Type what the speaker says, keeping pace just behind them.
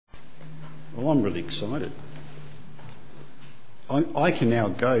Well, I'm really excited. I can now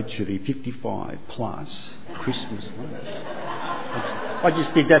go to the 55 plus Christmas lunch. I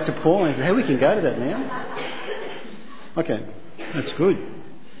just did that to Paul and said, hey, we can go to that now. Okay, that's good.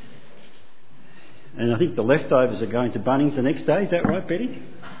 And I think the leftovers are going to Bunnings the next day. Is that right, Betty?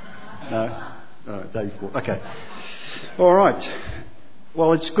 No, day before. Okay. All right.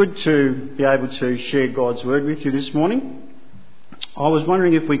 Well, it's good to be able to share God's word with you this morning. I was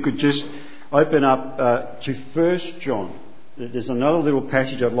wondering if we could just open up to 1 John. There's another little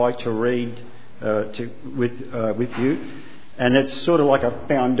passage I'd like to read with you, and it's sort of like a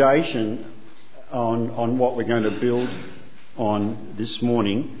foundation on what we're going to build on this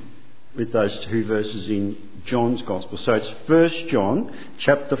morning with those two verses in John's Gospel. So it's 1 John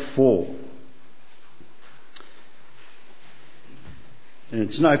chapter 4. And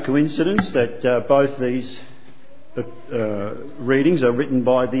it's no coincidence that both these readings are written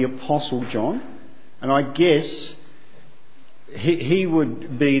by the Apostle John. And I guess he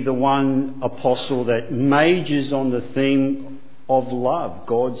would be the one apostle that majors on the theme of love,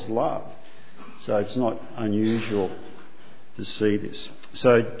 God's love. So it's not unusual to see this.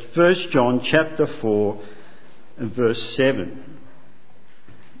 So 1 John chapter 4 and verse 7.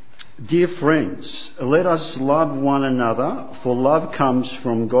 Dear friends, let us love one another, for love comes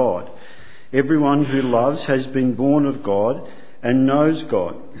from God. Everyone who loves has been born of God and knows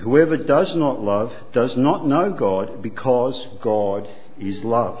God. Whoever does not love does not know God, because God is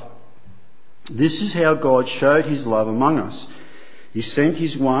love. This is how God showed his love among us. He sent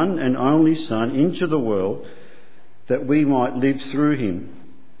his one and only Son into the world that we might live through him.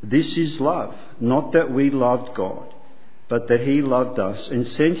 This is love, not that we loved God, but that he loved us and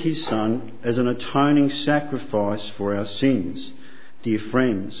sent his Son as an atoning sacrifice for our sins. Dear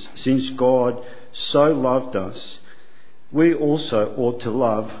friends, since God so loved us, we also ought to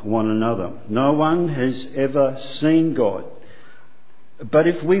love one another. No one has ever seen God. But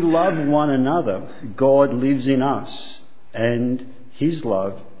if we love one another, God lives in us, and his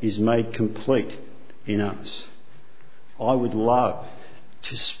love is made complete in us. I would love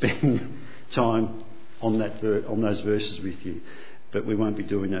to spend time on those verses with you, but we won't be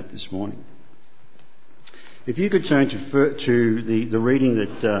doing that this morning. If you could turn to the reading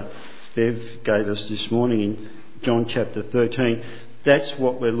that Bev gave us this morning in John chapter 13, that's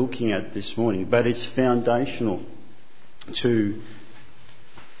what we're looking at this morning, but it's foundational to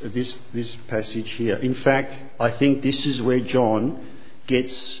this passage here. In fact, I think this is where John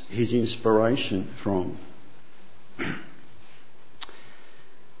gets his inspiration from.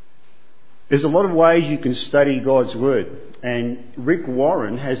 There's a lot of ways you can study God's Word, and Rick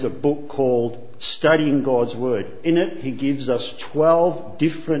Warren has a book called Studying God's Word. In it, he gives us 12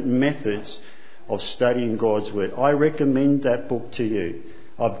 different methods of studying God's Word. I recommend that book to you.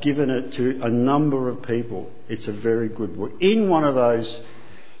 I've given it to a number of people. It's a very good book. In one of those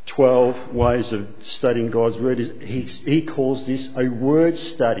 12 ways of studying God's Word, he calls this a word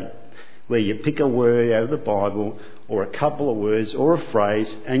study, where you pick a word out of the Bible or a couple of words or a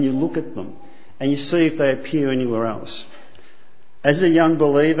phrase and you look at them and you see if they appear anywhere else. As a young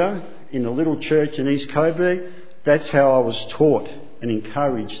believer in a little church in East Coburg, that's how I was taught and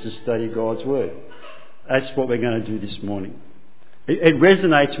encouraged to study God's Word. That's what we're going to do this morning. It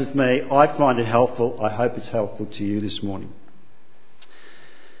resonates with me. I find it helpful. I hope it's helpful to you this morning.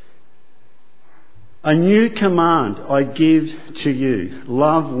 A new command I give to you: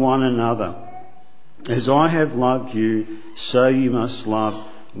 love one another. As I have loved you, so you must love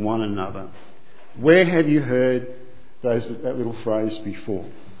one another. Where have you heard that little phrase before?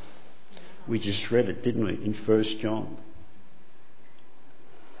 We just read it, didn't we, in 1 John.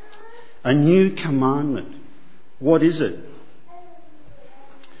 A new commandment. What is it?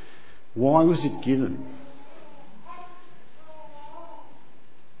 Why was it given?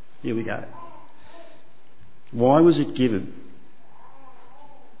 Here we go. Why was it given?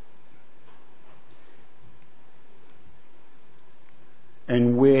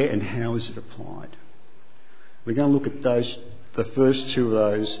 And where and how is it applied? We're going to look at the first two of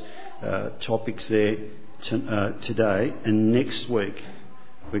those topics there today, and next week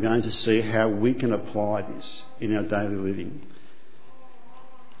we're going to see how we can apply this in our daily living.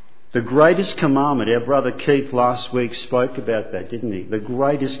 The greatest commandment, our brother Keith last week spoke about that, didn't he? The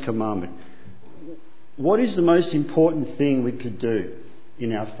greatest commandment. What is the most important thing we could do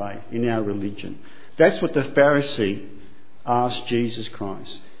in our faith, in our religion? That's what the Pharisee asked Jesus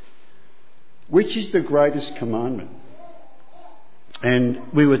Christ. Which is the greatest commandment?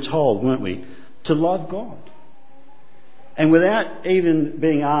 And we were told, weren't we, to love God. And without even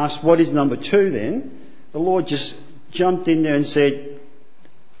being asked what is number 2 then, the Lord just jumped in there and said,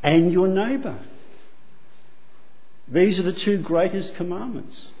 and your neighbour. These are the two greatest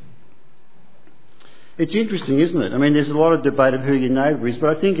commandments. It's interesting, isn't it? I mean, there's a lot of debate of who your neighbour is,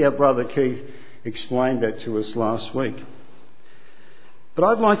 but I think our brother Keith explained that to us last week. But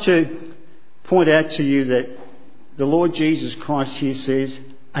I'd like to point out to you that the Lord Jesus Christ here says,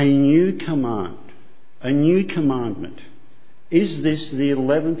 a new command, a new commandment. Is this the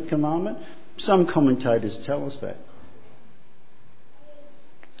 11th commandment? Some commentators tell us that.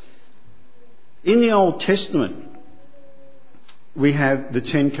 In the Old Testament, we have the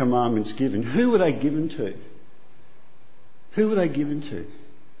 10 commandments given. Who were they given to? Who were they given to?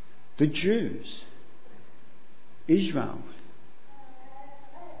 The Jews. Israel.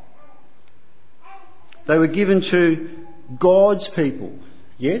 They were given to God's people.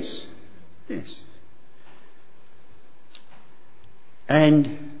 Yes? Yes.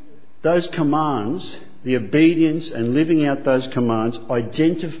 And those commands, the obedience and living out those commands,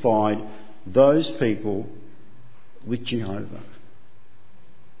 identified those people with Jehovah.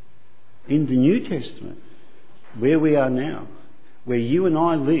 In the New Testament, where we are now, where you and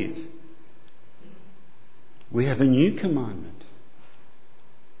I live, we have a new commandment.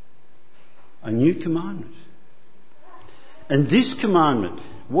 A new commandment. And this commandment,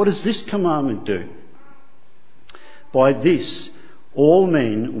 what does this commandment do? By this, all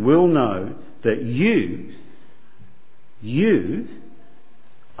men will know that you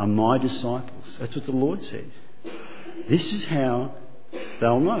are my disciples. That's what the Lord said. This is how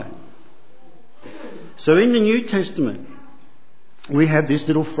they'll know. So in the New Testament, we have this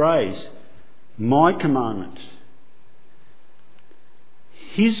little phrase, my commandments.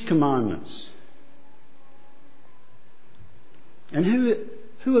 His commandments. And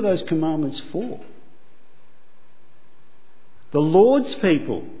who are those commandments for? The Lord's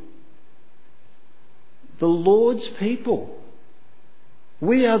people. The Lord's people.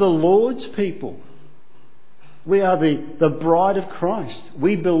 We are the Lord's people. We are the bride of Christ.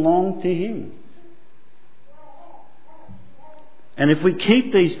 We belong to Him. And if we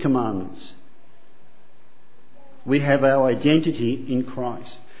keep these commandments, we have our identity in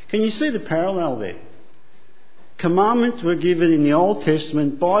Christ. Can you see the parallel there? Commandments were given in the Old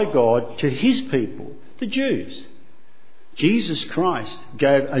Testament by God to His people, the Jews. Jesus Christ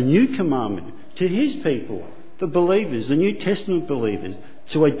gave a new commandment to His people, the believers, the New Testament believers,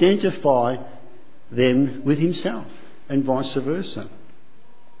 to identify them with Himself, and vice versa.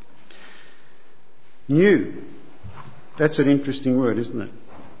 New. That's an interesting word, isn't it?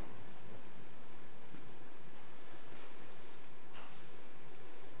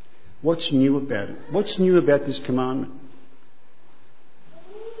 What's new about it? What's new about this commandment?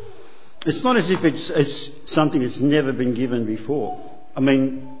 It's not as if it's something that's never been given before. I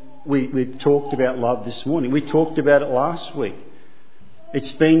mean, we talked about love this morning. We talked about it last week.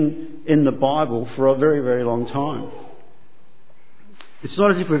 It's been in the Bible for a very, very long time. It's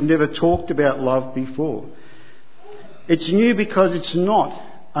not as if we've never talked about love before. It's new because it's not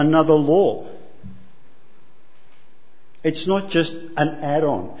another law. It's not just an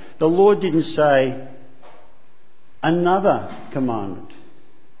add-on. The Lord didn't say another commandment,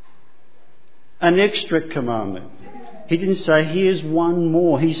 an extra commandment. He didn't say here's one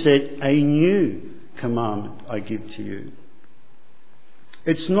more. He said a new commandment I give to you.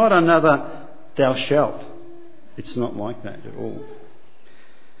 It's not another thou shalt. It's not like that at all.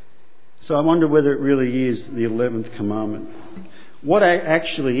 So I wonder whether it really is the 11th commandment. What it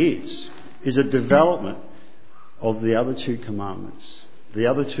actually is a development of the other two commandments, the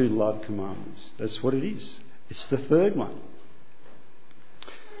other two love commandments. That's what it is. It's the third one.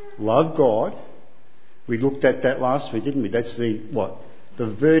 Love God. We looked at that last week, didn't we? That's the what? The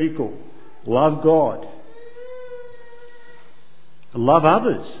vertical. Love God. Love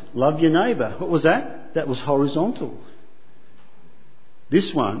others. Love your neighbour. What was that? That was horizontal.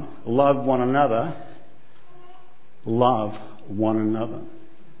 This one, love one another. Love one another.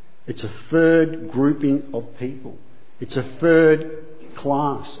 It's a third grouping of people. It's a third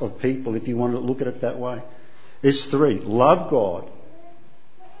class of people, if you want to look at it that way. There's three. Love God.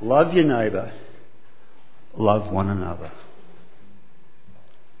 Love your neighbour. Love one another.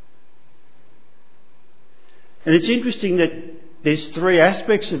 And it's interesting that there's three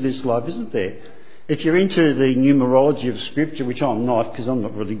aspects of this love, isn't there? If you're into the numerology of Scripture, which I'm not, because I'm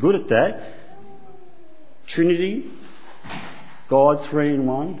not really good at that, Trinity, God, three in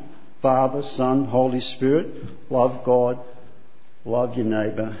one, Father, Son, Holy Spirit, love God, love your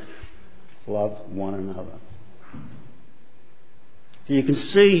neighbour, love one another. So you can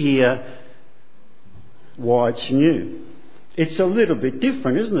see here why it's new. It's a little bit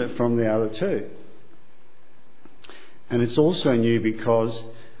different, isn't it, from the other two? And it's also new because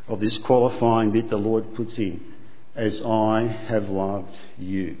of this qualifying bit the Lord puts in, as I have loved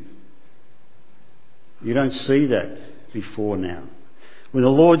you. You don't see that before now. When the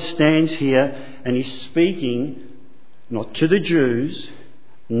Lord stands here and he's speaking not to the Jews,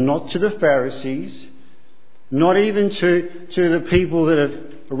 not to the Pharisees, not even to the people that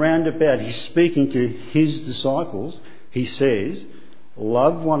are around about, he's speaking to his disciples. He says,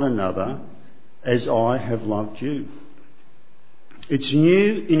 love one another as I have loved you. It's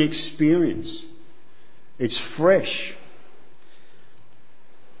new in experience. It's fresh.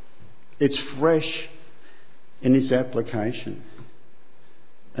 It's fresh in its application.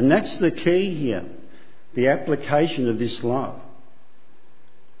 And that's the key here, the application of this love.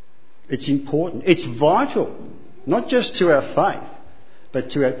 It's important. It's vital, not just to our faith,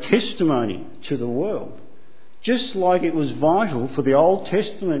 but to our testimony to the world. Just like it was vital for the Old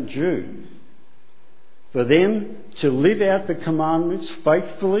Testament Jew, for them to live out the commandments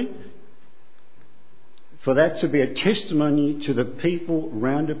faithfully, for that to be a testimony to the people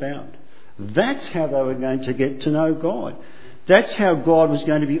round about. That's how they were going to get to know God. That's how God was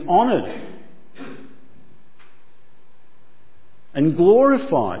going to be honoured and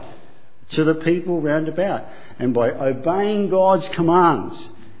glorified to the people round about. And by obeying God's commands,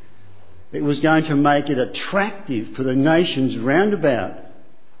 it was going to make it attractive for the nations round about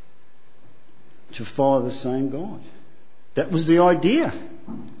to follow the same God. That was the idea.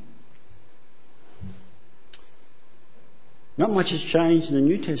 Not much has changed in the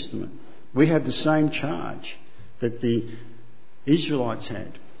New Testament. We have the same charge that the Israelites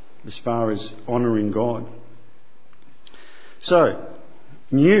had as far as honouring God. So,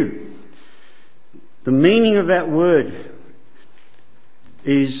 new. The meaning of that word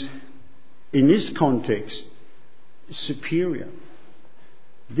is, in this context, superior.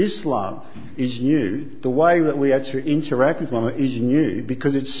 This love is new. The way that we are to interact with one another is new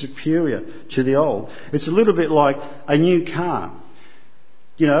because it's superior to the old. It's a little bit like a new car.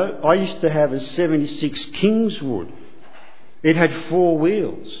 You know, I used to have a 76 Kingswood. It had 4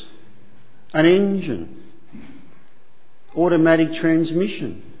 wheels, an engine, automatic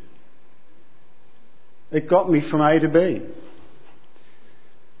transmission. It got me from A to B.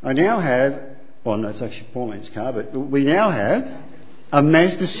 I now have, well no, it's actually Pauline's car, but we now have a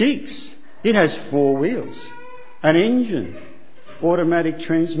Mazda 6. It has 4 wheels, an engine, automatic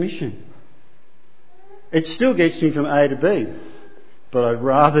transmission. It still gets me from A to B, but I'd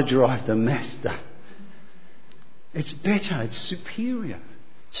rather drive the Mazda. It's better, it's superior.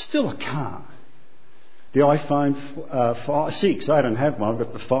 It's still a car. The iPhone 6, I don't have one, I've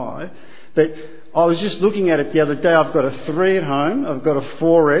got the 5. But I was just looking at it the other day. I've got a 3 at home, I've got a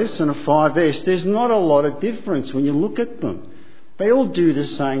 4S and a 5S. There's not a lot of difference when you look at them. They all do the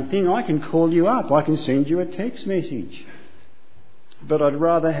same thing. I can call you up, I can send you a text message. But I'd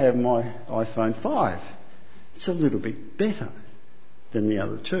rather have my iPhone 5. It's a little bit better than the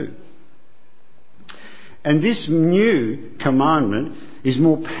other 2. And this new commandment is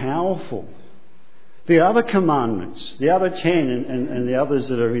more powerful. The other commandments, the other 10 and the others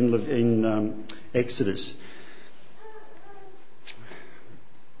that are in Exodus,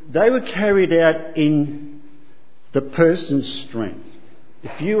 they were carried out in the person's strength.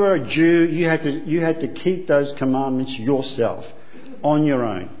 If you were a Jew, you had to keep those commandments yourself, on your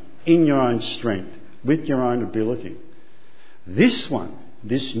own, in your own strength, with your own ability. This one,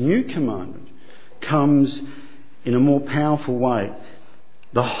 this new commandment, comes in a more powerful way.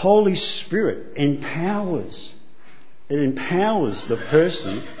 The Holy Spirit empowers. It empowers the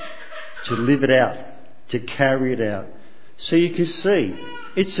person to live it out, to carry it out. So you can see,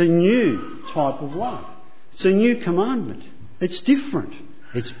 it's a new type of love. It's a new commandment. It's different.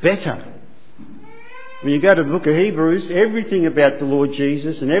 It's better. When you go to the book of Hebrews, everything about the Lord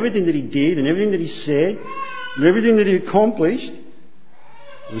Jesus and everything that he did and everything that he said and everything that he accomplished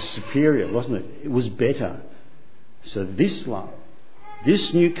was superior, wasn't it? It was better. So this love,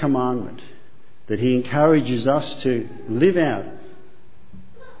 this new commandment that he encourages us to live out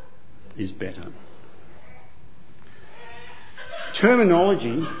is better.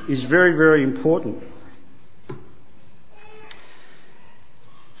 Terminology is very, very important.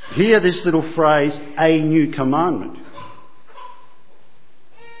 Here, this little phrase, a new commandment,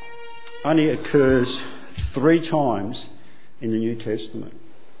 only occurs 3 times in the New Testament.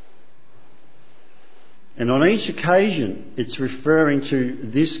 And on each occasion, it's referring to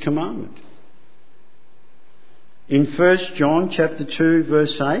this commandment. In 1 John chapter 2,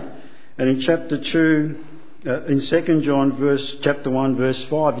 verse 8, and in in 2 John chapter 1, verse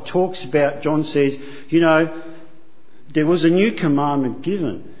 5, it talks about, John says, there was a new commandment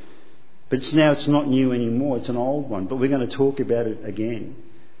given, but now it's not new anymore, it's an old one, but we're going to talk about it again.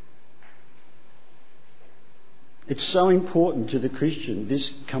 It's so important to the Christian,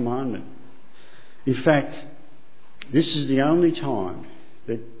 this commandment. In fact, this is the only time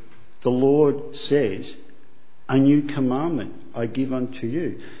that the Lord says, "A new commandment I give unto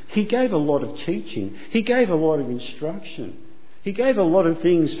you." He gave a lot of teaching. He gave a lot of instruction. He gave a lot of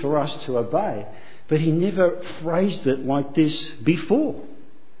things for us to obey. But he never phrased it like this before.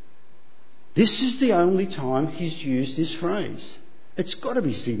 This is the only time he's used this phrase. It's got to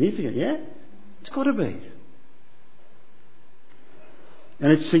be significant, yeah? It's got to be.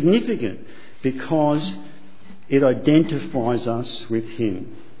 And it's significant because it identifies us with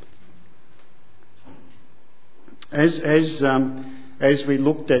him. As we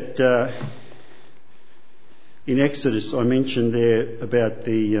looked at in Exodus, I mentioned there about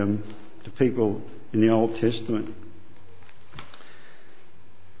the people in the Old Testament.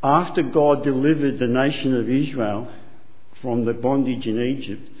 After God delivered the nation of Israel from the bondage in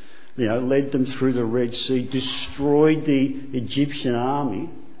Egypt, led them through the Red Sea, destroyed the Egyptian army,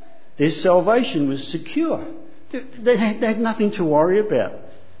 their salvation was secure. They had nothing to worry about.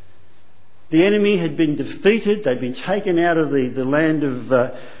 The enemy had been defeated. They'd been taken out of the land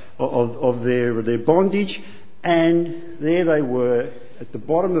of their bondage, and there they were at the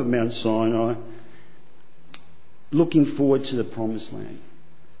bottom of Mount Sinai, looking forward to the promised land.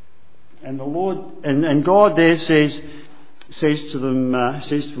 And the Lord and God there says to them,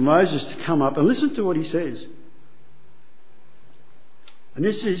 says for Moses to come up, and listen to what he says. And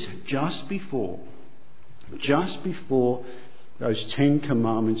this is just before those 10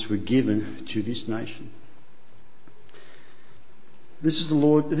 commandments were given to this nation. This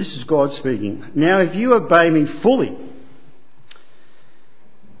is God speaking. "Now if you obey me fully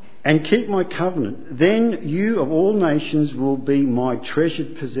and keep my covenant, then you of all nations will be my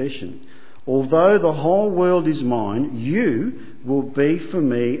treasured possession. Although the whole world is mine, you will be for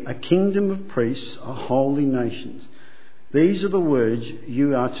me a kingdom of priests, a holy nation. These are the words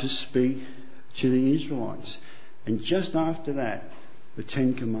you are to speak to the Israelites." And just after that, the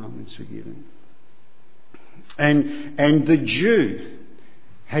 10 commandments were given. And the Jew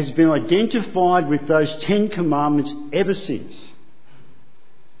has been identified with those 10 commandments ever since.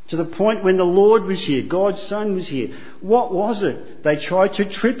 To the point when the Lord was here, God's Son was here. What was it they tried to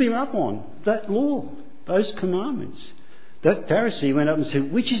trip him up on? That law, those commandments. That Pharisee went up and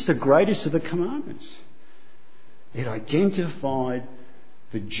said, "Which is the greatest of the commandments?" It identified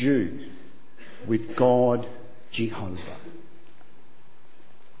the Jew with God, Jehovah.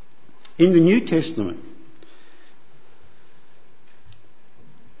 In the New Testament,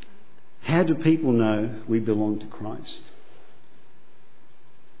 how do people know we belong to Christ?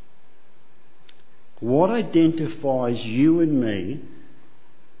 What identifies you and me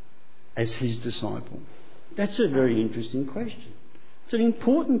as his disciple? That's a very interesting question. It's an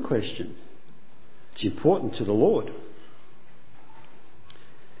important question. It's important to the Lord.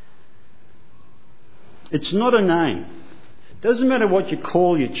 It's not a name. It doesn't matter what you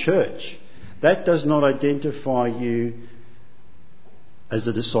call your church. That does not identify you as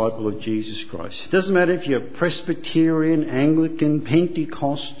a disciple of Jesus Christ. It doesn't matter if you're Presbyterian, Anglican,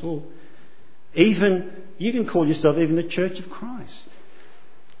 Pentecostal. Even you can call yourself even the Church of Christ.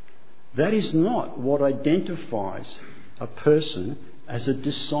 That is not what identifies a person as a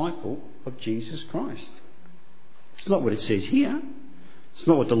disciple of Jesus Christ. It's not what it says here. It's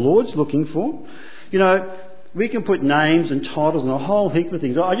not what the Lord's looking for. We can put names and titles and a whole heap of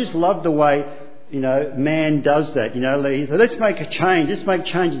things. I just love the way, man does that. Let's make a change. Let's make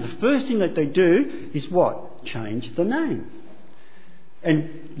changes. The first thing that they do is what? Change the name.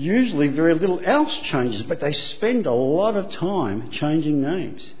 And usually very little else changes, but they spend a lot of time changing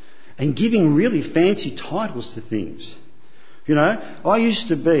names and giving really fancy titles to things. I used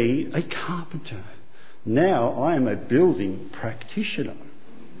to be a carpenter. Now I am a building practitioner.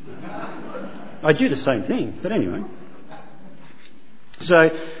 I do the same thing, but anyway.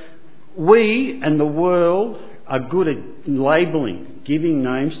 So we and the world are good at labelling, giving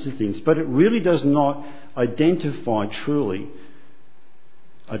names to things, but it really does not identify truly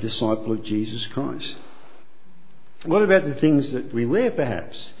a disciple of Jesus Christ. What about the things that we wear,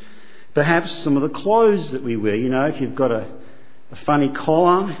 perhaps? Perhaps some of the clothes that we wear. If you've got a funny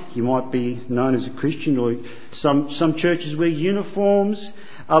collar, you might be known as a Christian, or some churches wear uniforms,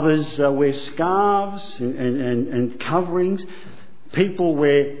 others wear scarves and coverings. People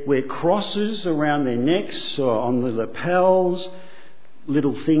wear crosses around their necks or on the lapels,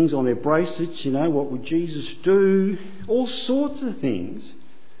 little things on their bracelets, what would Jesus do? All sorts of things.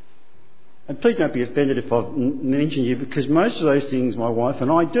 And please don't be offended if I've mentioned you, because most of those things my wife and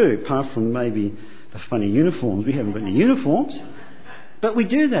I do, apart from maybe the funny uniforms. We haven't got any uniforms. But we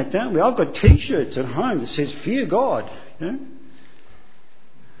do that, don't we? I've got T-shirts at home that says, "Fear God." You know?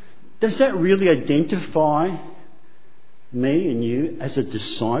 Does that really identify me and you as a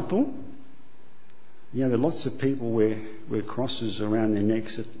disciple? You know, there are lots of people wear crosses around their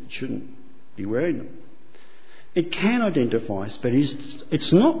necks that shouldn't be wearing them. It can identify us, but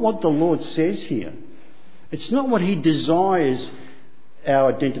it's not what the Lord says here. It's not what He desires our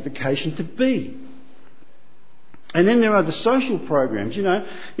identification to be. And then there are the social programs. You know,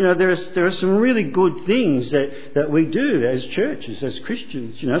 there are some really good things that we do as churches, as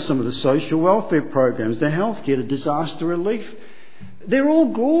Christians. You know, some of the social welfare programs, the healthcare, the disaster relief. They're all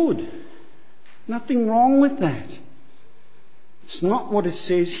good. Nothing wrong with that. It's not what it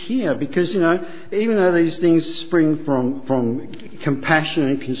says here, because, you know, even though these things spring from compassion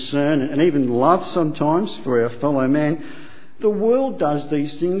and concern and even love sometimes for our fellow man, the world does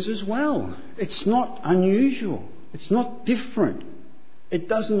these things as well. It's not unusual. It's not different. It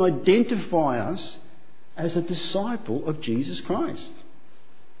doesn't identify us as a disciple of Jesus Christ.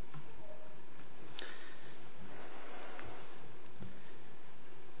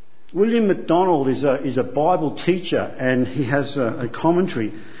 William MacDonald is a Bible teacher, and he has a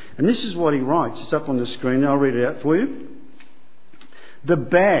commentary. And this is what he writes. It's up on the screen. I'll read it out for you. The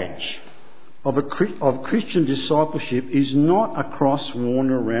badge of Christian discipleship is not a cross worn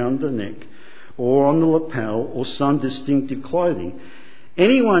around the neck or on the lapel or some distinctive clothing.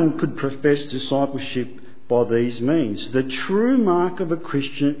 Anyone could profess discipleship by these means. The true mark of a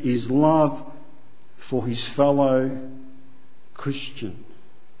Christian is love for his fellow Christian.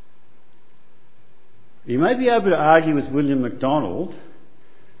 You may be able to argue with William MacDonald.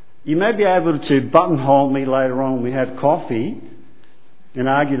 You may be able to buttonhole me later on when we have coffee and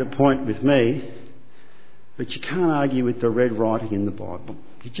argue the point with me, but you can't argue with the red writing in the Bible.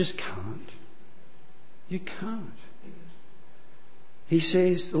 You just can't. You can't.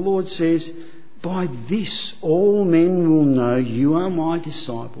 The Lord says, "By this all men will know you are my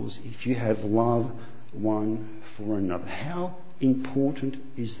disciples if you have love one for another." How important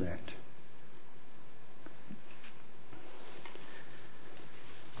is that?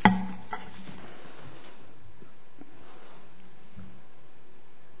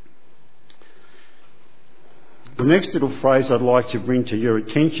 The next little phrase I'd like to bring to your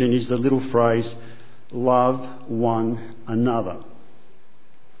attention is the little phrase, "love one another."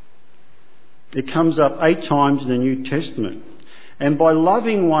 It comes up 8 times in the New Testament. And by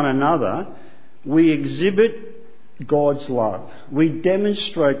loving one another, we exhibit God's love. We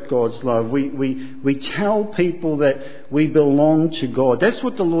demonstrate God's love. We tell people that we belong to God. That's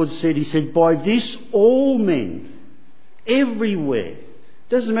what the Lord said. He said, "By this all men, everywhere,"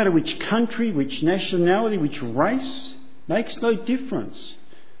 doesn't matter which country, which nationality, which race, makes no difference.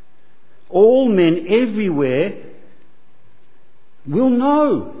 All men everywhere will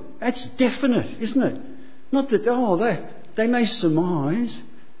know. That's definite, isn't it? Not that, they may surmise,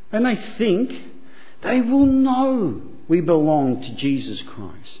 they may think, they will know we belong to Jesus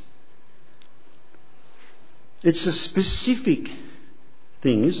Christ. It's a specific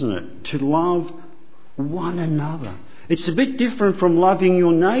thing, isn't it? To love one another. It's a bit different from loving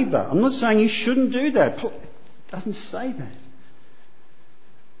your neighbour. I'm not saying you shouldn't do that. It doesn't say that.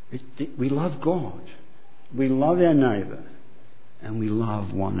 We love God. We love our neighbour. And we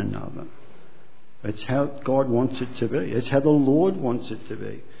love one another. It's how God wants it to be. It's how the Lord wants it to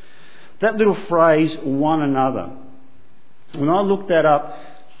be. That little phrase, "one another," when I looked that up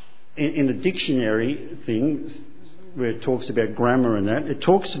in the dictionary thing, where it talks about grammar and that, it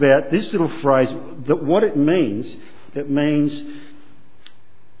talks about this little phrase, that what it means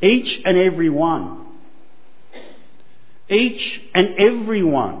each and every one. Each and every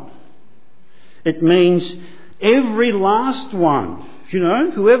one. It means every last one.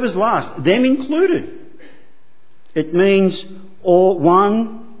 Whoever's last, them included. It means all,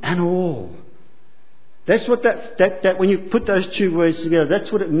 one and all. That's what that when you put those two words together,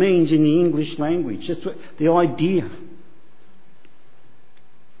 that's what it means in the English language. That's what the idea.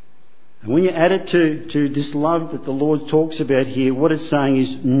 And when you add it to this love that the Lord talks about here, what it's saying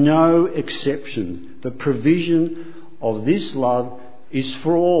is no exception. The provision of this love is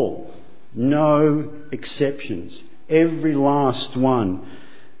for all. No exceptions. Every last one.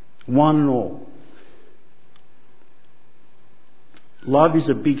 One and all. Love is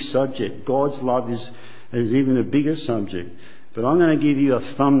a big subject. God's love is even a bigger subject. But I'm going to give you a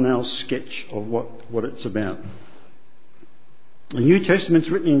thumbnail sketch of what it's about. The New Testament's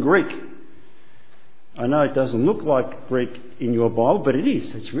written in Greek. I know it doesn't look like Greek in your Bible, but it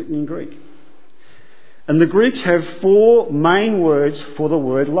is. It's written in Greek. And the Greeks have 4 main words for the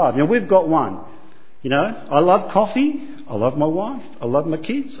word love. Now, we've got one. I love coffee. I love my wife. I love my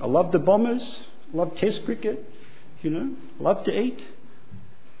kids. I love the Bombers. I love Test cricket. I love to eat.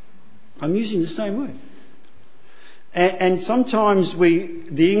 I'm using the same word. And sometimes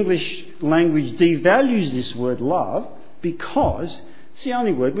the English language devalues this word love because it's the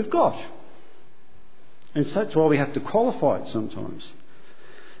only word we've got. And so that's why we have to qualify it sometimes.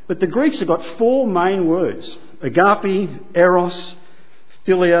 But the Greeks have got 4 main words: agape, eros,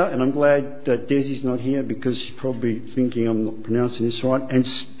 philia, and I'm glad that Desi's not here because she's probably thinking I'm not pronouncing this right, and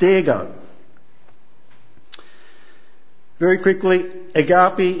stego. Very quickly,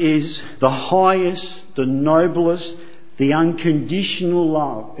 agape is the highest, the noblest, the unconditional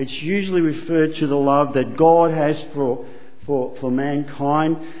love. It's usually referred to the love that God has for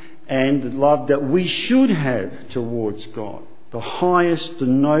mankind and the love that we should have towards God. The highest, the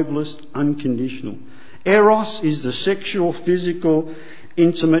noblest, unconditional. Eros is the sexual, physical,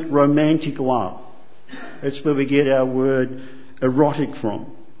 intimate, romantic love. That's where we get our word erotic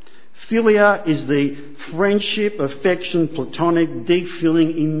from. Philia is the friendship, affection, platonic,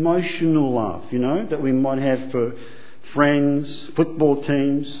 deep-feeling, emotional love, that we might have for friends, football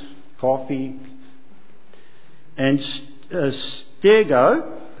teams, coffee. And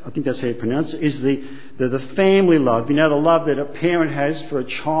stego, I think that's how you pronounce it, is the family love. The love that a parent has for a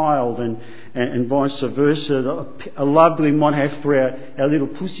child and vice versa. A love that we might have for our little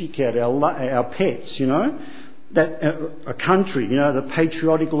pussycat, our pets, That a country, the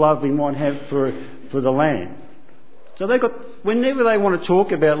patriotic love we might have for the land. So whenever they want to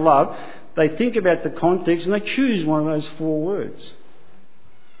talk about love, they think about the context and they choose one of those 4 words.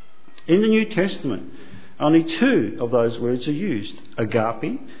 In the New Testament, only 2 of those words are used: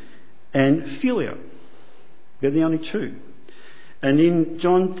 agape and philia. They're the only 2. And in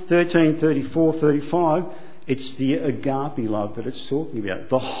John 13, 34, 35, it's the agape love that it's talking about.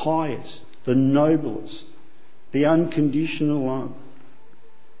 The highest, the noblest, the unconditional love.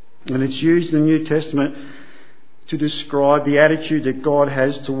 And it's used in the New Testament to describe the attitude that God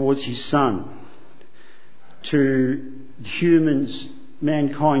has towards his Son, to humans,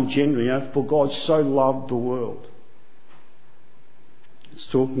 mankind generally, for God so loved the world. It's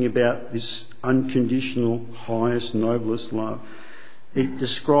talking about this unconditional, highest, noblest love. It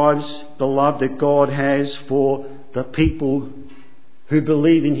describes the love that God has for the people who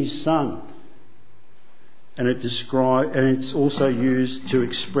believe in his Son. And it's also used to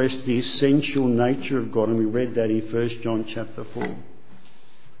express the essential nature of God, and we read that in 1 John chapter 4.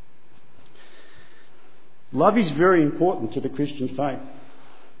 Love is very important to the Christian faith.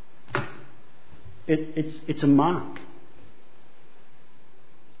 It's a mark.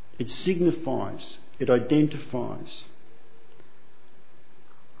 It signifies, it identifies.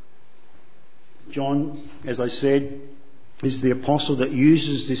 John, as I said, is the apostle that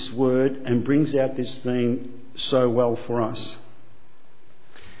uses this word and brings out this theme so well for us.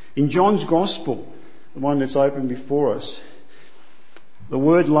 In John's Gospel, the one that's open before us, the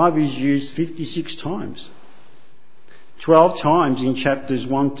word love is used 56 times. 12 times in chapters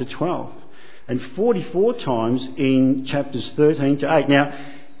 1 to 12 and 44 times in chapters 13 to 8. Now,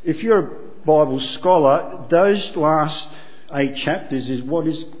 if you're a Bible scholar, those last 8 chapters is what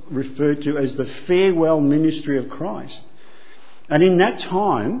is referred to as the farewell ministry of Christ. And in that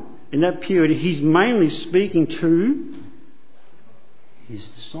time, in that period, he's mainly speaking to his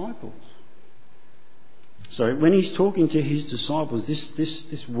disciples. So when he's talking to his disciples,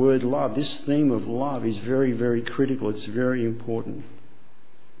 this word love, this theme of love is very, very critical. It's very important.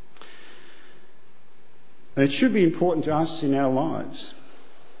 And it should be important to us in our lives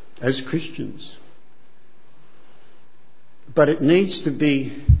as Christians. But it needs to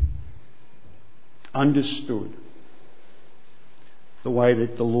be understood the way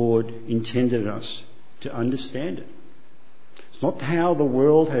that the Lord intended us to understand it. It's not how the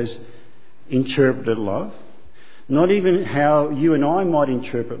world has interpreted love, not even how you and I might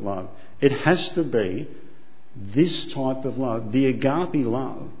interpret love. It has to be this type of love, the agape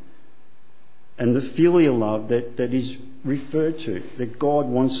love and the filial love that is referred to, that God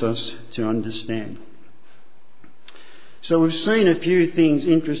wants us to understand. So we've seen a few things,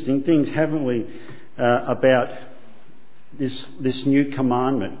 interesting things, haven't we, about this new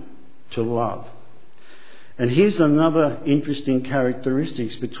commandment to love. And here's another interesting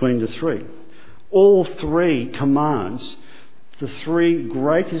characteristics between the 3. All 3 commands, the 3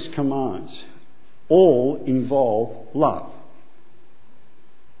 greatest commands, all involve love.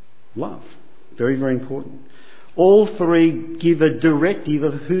 Love. Very, very important. All 3 give a directive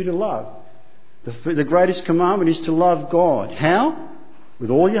of who to love. The greatest commandment is to love God. How? With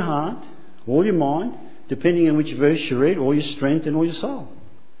all your heart, all your mind, depending on which verse you read, all your strength and all your soul.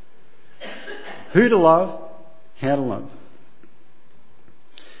 Who to love, how to love.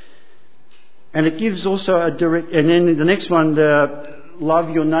 And it gives also a direct... And then the next one, love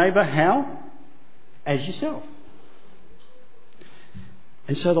your neighbour. How? As yourself.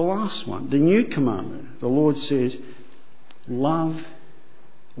 And so the last one, the new commandment, the Lord says, love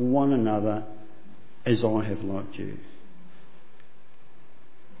one as I have loved you.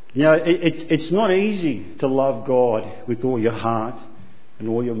 You know, it's not easy to love God with all your heart and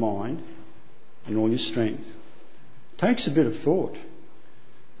all your mind and all your strength. It takes a bit of thought.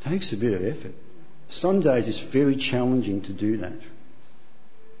 It takes a bit of effort. Some days it's very challenging to do that.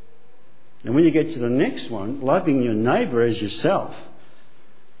 And when you get to the next one, loving your neighbour as yourself,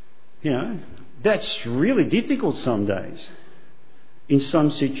 you know, that's really difficult some days in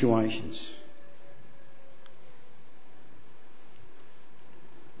some situations.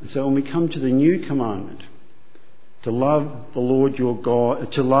 And so when we come to the new commandment, to love the Lord your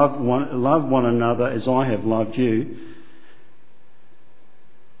God, to love one another as I have loved you,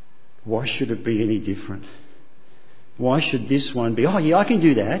 why should it be any different? Why should this one be, oh yeah, I can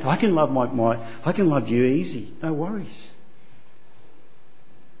do that. I can love I can love you easy. No worries.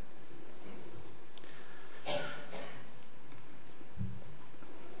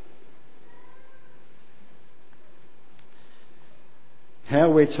 How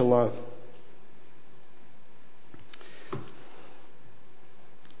we're to love.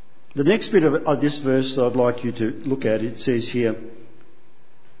 The next bit of this verse I'd like you to look at, it says here,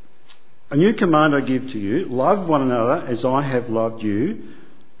 a new command I give to you, love one another as I have loved you,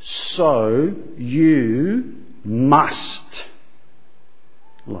 so you must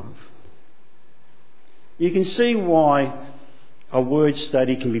love. You can see why a word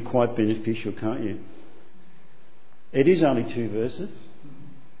study can be quite beneficial, can't you? It is only 2 verses.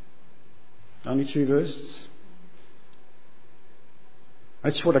 Only 2 verses.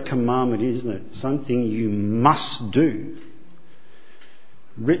 That's what a commandment is, isn't it? Something you must do.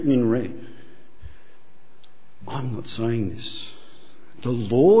 Written in red. I'm not saying this. The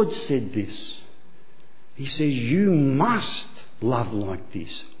Lord said this. He says you must love like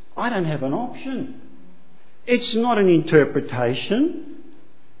this. I don't have an option. It's not an interpretation.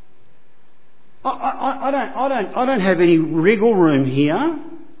 I don't have any wriggle room here.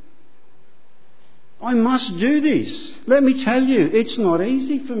 I must do this. Let me tell you, it's not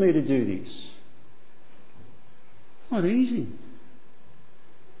easy for me to do this. It's not easy.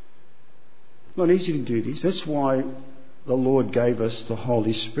 It's not easy to do this. That's why the Lord gave us the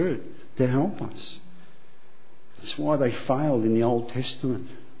Holy Spirit to help us. That's why they failed in the Old Testament.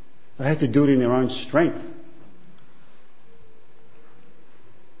 They had to do it in their own strength.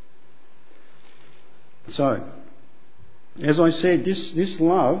 So, as I said, this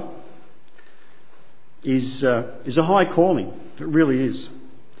love is a high calling. It really is.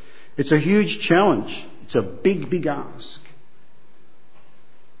 It's a huge challenge. It's a big, big ask.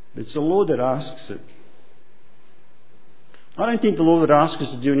 It's the Lord that asks it. I don't think the Lord would ask us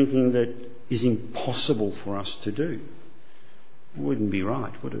to do anything that is impossible for us to do. It wouldn't be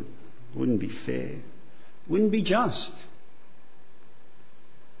right, would it? It wouldn't be fair. It wouldn't be just.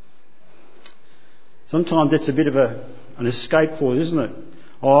 Sometimes that's a bit of an escape clause, isn't it?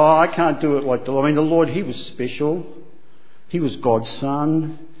 Oh, I can't do it like the Lord. I mean, the Lord, He was special. He was God's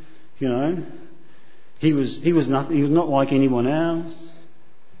Son. You know, He was nothing. He was not like anyone else.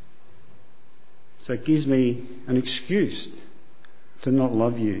 So it gives me an excuse to not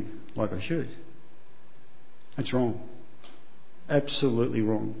love you like I should. That's wrong. Absolutely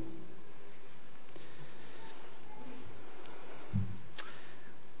wrong.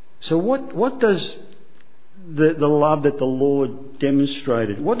 So what does the love that the Lord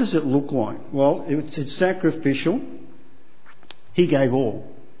demonstrated, what does it look like? Well, it's sacrificial. He gave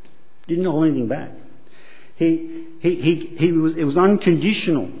all. Didn't hold anything back. It was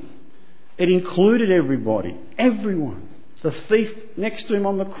unconditional. It included everybody, everyone. The thief next to him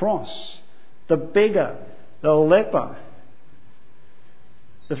on the cross, the beggar, the leper,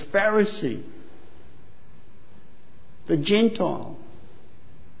 the Pharisee, the Gentile,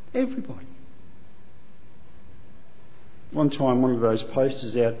 everybody. One time, one of those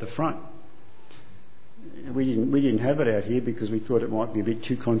posters out the front. We didn't have it out here because we thought it might be a bit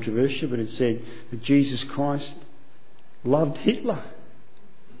too controversial, but it said that Jesus Christ loved Hitler.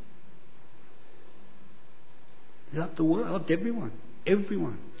 He loved the world, loved everyone.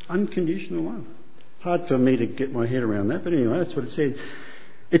 Everyone. Unconditional love. Hard for me to get my head around that, but anyway, that's what it says.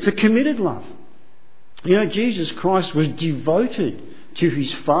 It's a committed love. You know, Jesus Christ was devoted to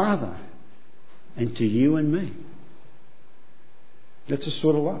His Father and to you and me. That's the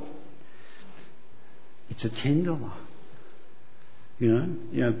sort of love. It's a tender love. You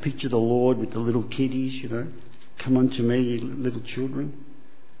know, picture the Lord with the little kiddies, come unto me, you little children.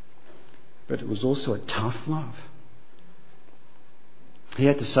 but it was also a tough love. He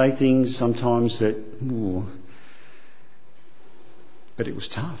had to say things sometimes that, but it was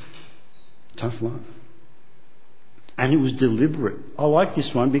tough. Tough love. And it was deliberate. I like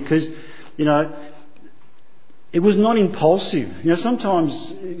this one because, it was not impulsive.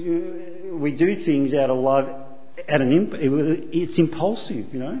 Sometimes we do things out of love, it's impulsive,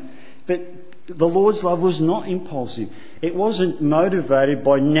 But the Lord's love was not impulsive. It wasn't motivated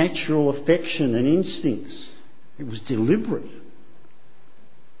by natural affection and instincts. It was deliberate.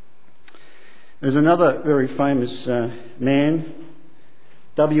 There's another very famous man,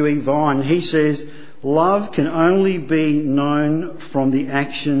 W.E. Vine. He says, love can only be known from the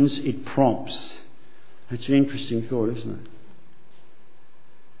actions it prompts. That's an interesting thought, isn't it?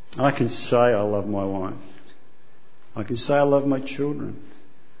 I can say I love my wife. I can say I love my children.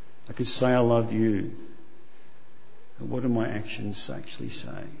 I can say I love you. But what do my actions actually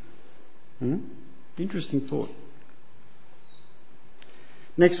say? Interesting thought.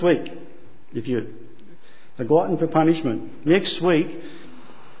 Next week, if you're a glutton for punishment, next week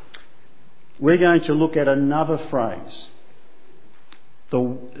we're going to look at another phrase.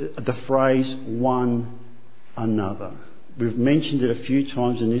 The phrase one another. We've mentioned it a few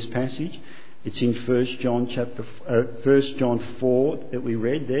times in this passage. It's in 1 John 4 that we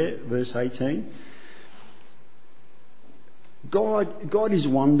read there, verse 18. God is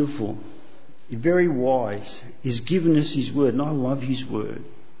wonderful. He's very wise. He's given us His word, and I love His word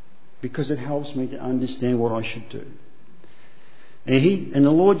because it helps me to understand what I should do. And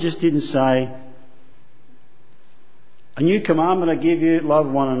the Lord just didn't say, a new commandment I give you, love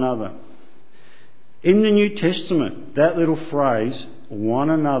one another. In the New Testament, that little phrase,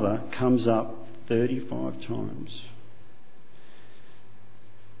 one another, comes up 35 times.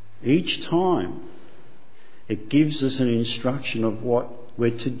 Each time, it gives us an instruction of what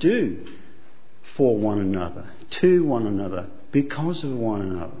we're to do for one another, to one another, because of one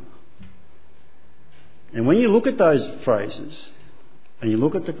another. And when you look at those phrases, and you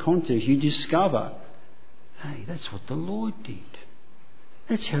look at the context, you discover, hey, that's what the Lord did.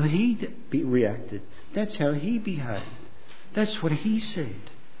 That's how He reacted. That's how He behaved. That's what He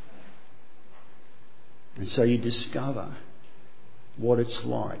said. And so you discover what it's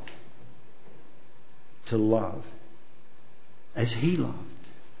like to love as He loved.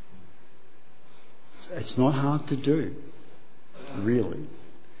 It's not hard to do, really.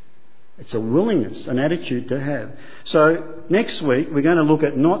 It's a willingness, an attitude to have. So next week we're going to look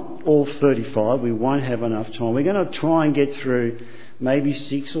at not all 35. We won't have enough time. We're going to try and get through maybe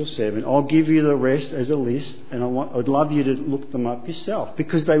 6 or 7. I'll give you the rest as a list, and I'd love you to look them up yourself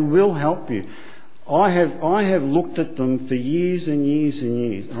because they will help you. I have looked at them for years and years and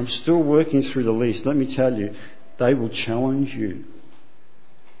years. I'm still working through the list. Let me tell you, they will challenge you.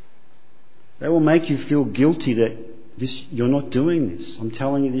 They will make you feel guilty that you're not doing this. I'm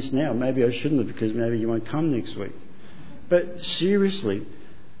telling you this now. Maybe I shouldn't have because maybe you won't come next week. But seriously,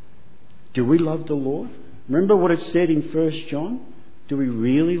 do we love the Lord? Remember what it said in 1 John? Do we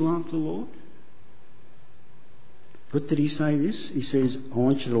really love the Lord? What did He say this? He says, I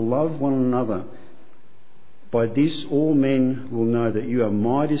want you to love one another. By this all men will know that you are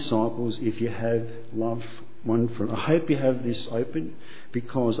my disciples if you have love one for another. I hope you have this open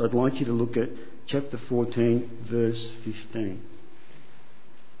because I'd like you to look at chapter 14, verse 15.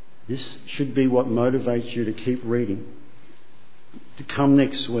 This should be what motivates you to keep reading, to come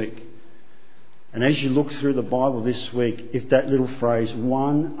next week. And as you look through the Bible this week, if that little phrase,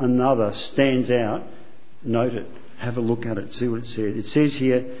 one another, stands out, note it. Have a look at it, see what it says. It says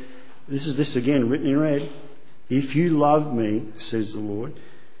here, this again, written in red. If you love me, says the Lord,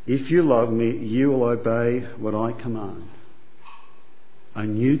 if you love me, you will obey what I command. A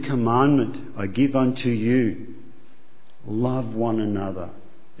new commandment I give unto you. Love one another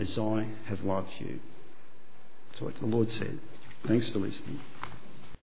as I have loved you. That's what the Lord said. Thanks for listening.